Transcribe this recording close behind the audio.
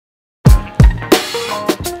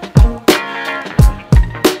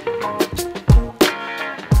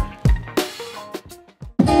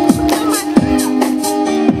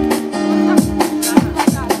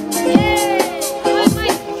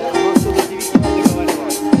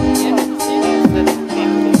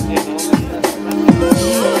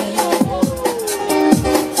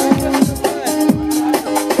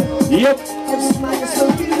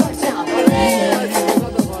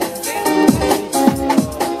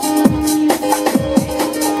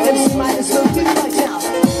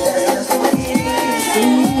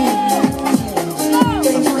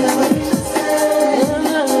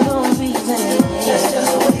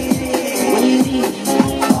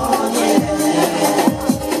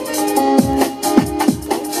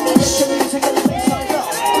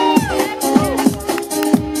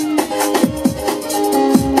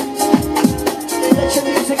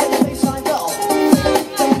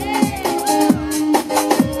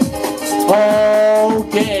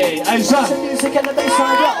Okay, Aizhan. Let your music and the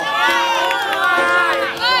bassline roll.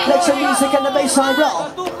 Let your music and the bassline roll.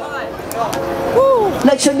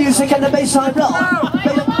 Let your music and the bassline roll.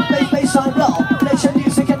 Bassline roll. Let your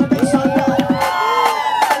music and the bassline roll.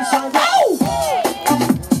 Bassline roll.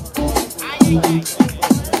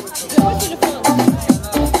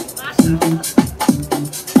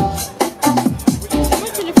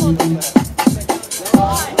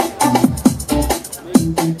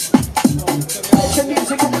 Let your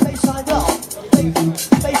music and the bassline roll.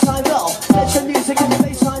 Bassline roll. Let your music and the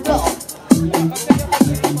bassline roll.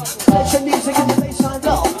 Let your music and the bassline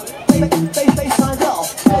roll. Bassline roll.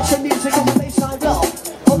 Let your music and the bassline roll.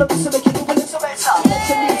 All the rest of it can do a little better. Let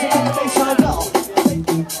your music and the bassline roll.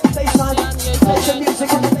 Bassline. Let your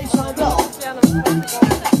music and the bassline roll.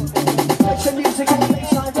 Let your music and the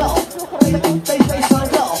bassline roll.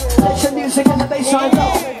 Bassline roll. Let your music and the bassline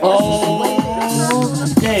roll.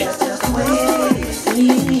 Okay.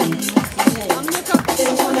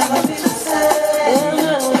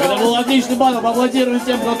 Это был отличный батл. Поаплодируем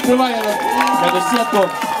тем, кто открывает эту сетку.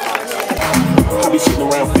 I be sitting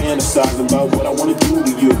around fantasizing about what I wanna do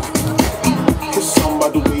to you. Cause something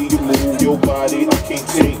about the way you move your body I can't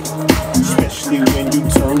take. Especially when you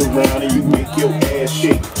turn around and you make your ass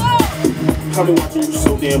shake. I've been watching you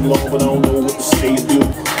so damn long, but I don't know what to say or do.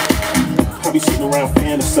 I be sitting around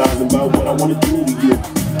fantasizing about what I wanna do to you.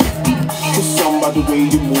 Cause something about the way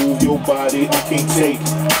you move your body I can't take.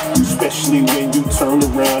 Especially when you turn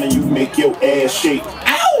around and you make your ass shake.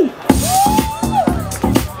 Ow!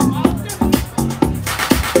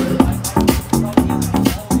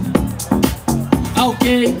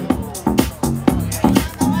 Okay.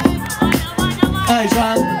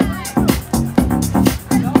 Aizhan.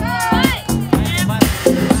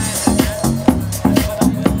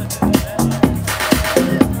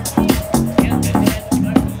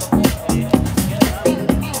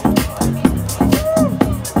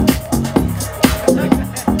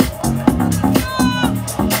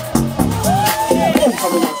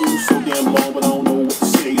 I've been watching you so damn long, but I don't know what to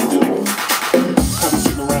say or do. I be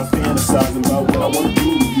sitting around fantasizing about what I wanna do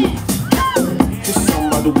to you. Just something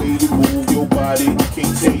about the way you move your body I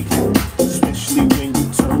can't take. Especially when you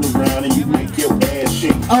turn around and you make your ass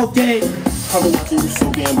shake. Okay. I've been watching you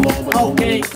so damn long, but I don't know.